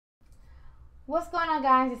What's going on,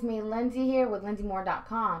 guys? It's me, Lindsay, here with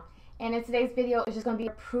LindsayMoore.com, and in today's video it's just going to be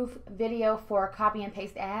a proof video for copy and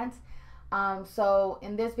paste ads. So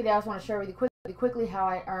in this video I just want to share with you quickly how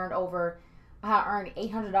I earned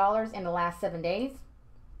 $800 in the last 7 days.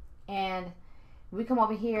 And we come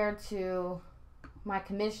over here to my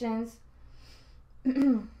commissions.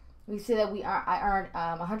 We see that I earned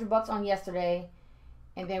 $100 on yesterday,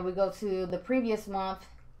 and then we go to the previous month.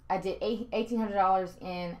 I did $1,800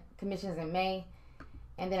 in commissions in May,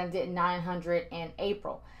 and then I did $900 in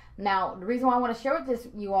April. Now, the reason why I want to share with this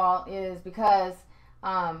you all is because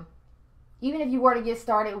even if you were to get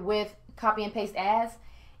started with copy and paste ads,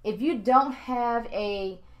 if you don't have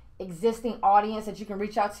a existing audience that you can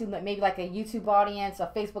reach out to, maybe like a YouTube audience,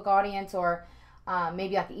 a Facebook audience, or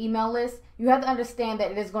maybe like an email list, you have to understand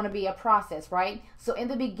that it is going to be a process, right? So in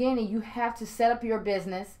the beginning, you have to set up your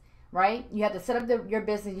business, right? You have to set up your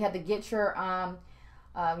business. You have to get your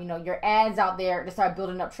your ads out there to start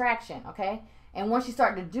building up traction, okay? And once you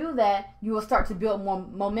start to do that, you will start to build more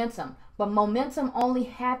momentum. But momentum only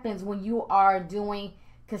happens when you are doing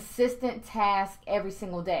consistent tasks every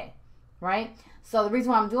single day, right? So the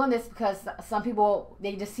reason why I'm doing this is because some people,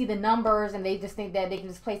 they just see the numbers and they just think that they can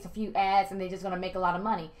just place a few ads and they're just going to make a lot of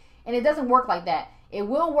money. And it doesn't work like that. It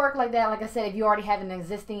will work like that, like I said, if you already have an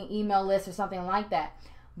existing email list or something like that.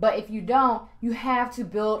 But if you don't, you have to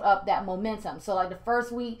build up that momentum. So like the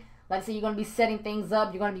first week, like I said, you're going to be setting things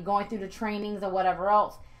up. You're going to be going through the trainings or whatever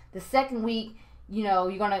else. The second week,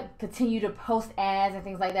 you're going to continue to post ads and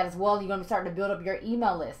things like that as well. You're going to start to build up your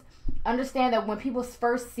email list. Understand that when people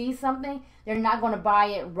first see something, they're not going to buy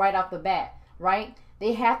it right off the bat, right?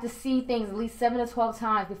 They have to see things at least 7 to 12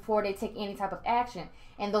 times before they take any type of action.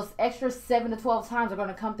 And those extra 7 to 12 times are going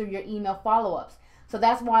to come through your email follow-ups. So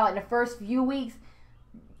that's why like the first few weeks,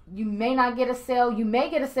 you may not get a sale. You may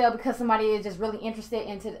get a sale because somebody is just really interested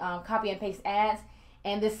into copy and paste ads,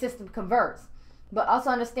 and this system converts. But also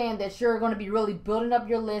understand that you're going to be really building up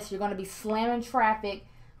your list. You're going to be slamming traffic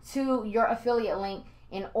to your affiliate link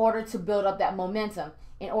in order to build up that momentum,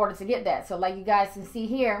 in order to get that. So like you guys can see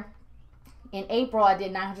here, in April I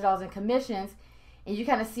did $900 in commissions, and you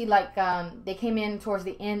kind of see like they came in towards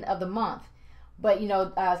the end of the month. But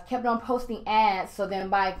kept on posting ads, so then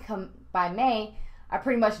by May, I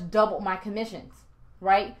pretty much doubled my commissions,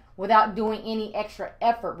 right? Without doing any extra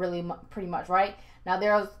effort, really, pretty much, right?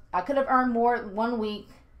 Now I could have earned more one week.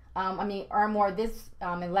 Earned more this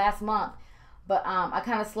in last month, but I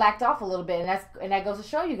kind of slacked off a little bit, and that goes to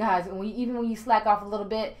show you guys. Even when you slack off a little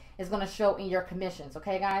bit, it's going to show in your commissions,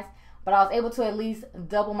 okay, guys? But I was able to at least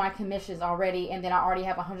double my commissions already, and then I already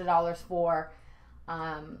have $100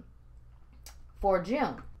 for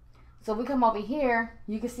June. So we come over here,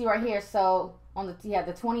 you can see right here. So on the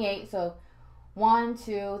 28th, so 1,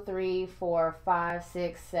 2, 3, 4, 5,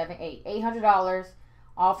 6, 7, 8, $800,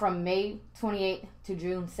 all from May 28th to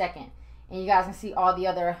June 2nd. And you guys can see all the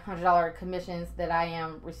other $100 commissions that I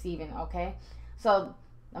am receiving, okay? So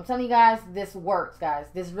I'm telling you guys, this works, guys.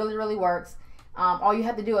 This really, really works. All you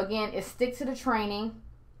have to do, again, is stick to the training.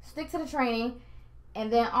 Stick to the training.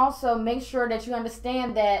 And then also make sure that you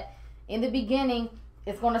understand that in the beginning,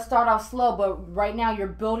 it's going to start off slow, but right now you're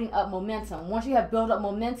building up momentum. Once you have built up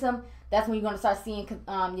momentum, that's when you're going to start seeing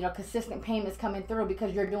consistent payments coming through,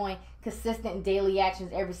 because you're doing consistent daily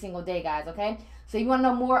actions every single day, guys, okay? So you want to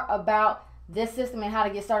know more about this system and how to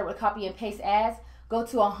get started with copy and paste ads, go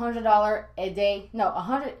to $100 a day, no,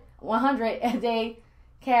 100 a day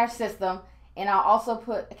cash system, and I'll also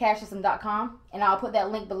put cashsystem.com, and I'll put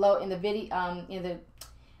that link below in the video,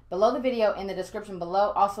 below the video in the description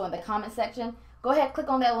below, also in the comment section. Go ahead, click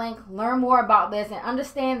on that link, learn more about this, and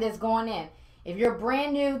understand this going in. If you're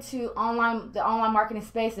brand new to the online marketing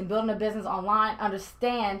space and building a business online,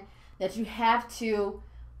 understand that you have to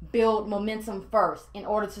build momentum first in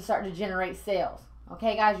order to start to generate sales.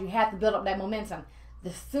 Okay, guys, you have to build up that momentum.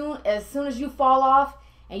 As soon as you fall off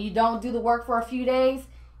and you don't do the work for a few days,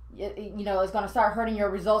 it's going to start hurting your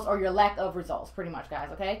results or your lack of results, pretty much, guys,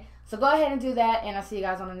 okay? So go ahead and do that, and I'll see you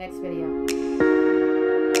guys on the next video.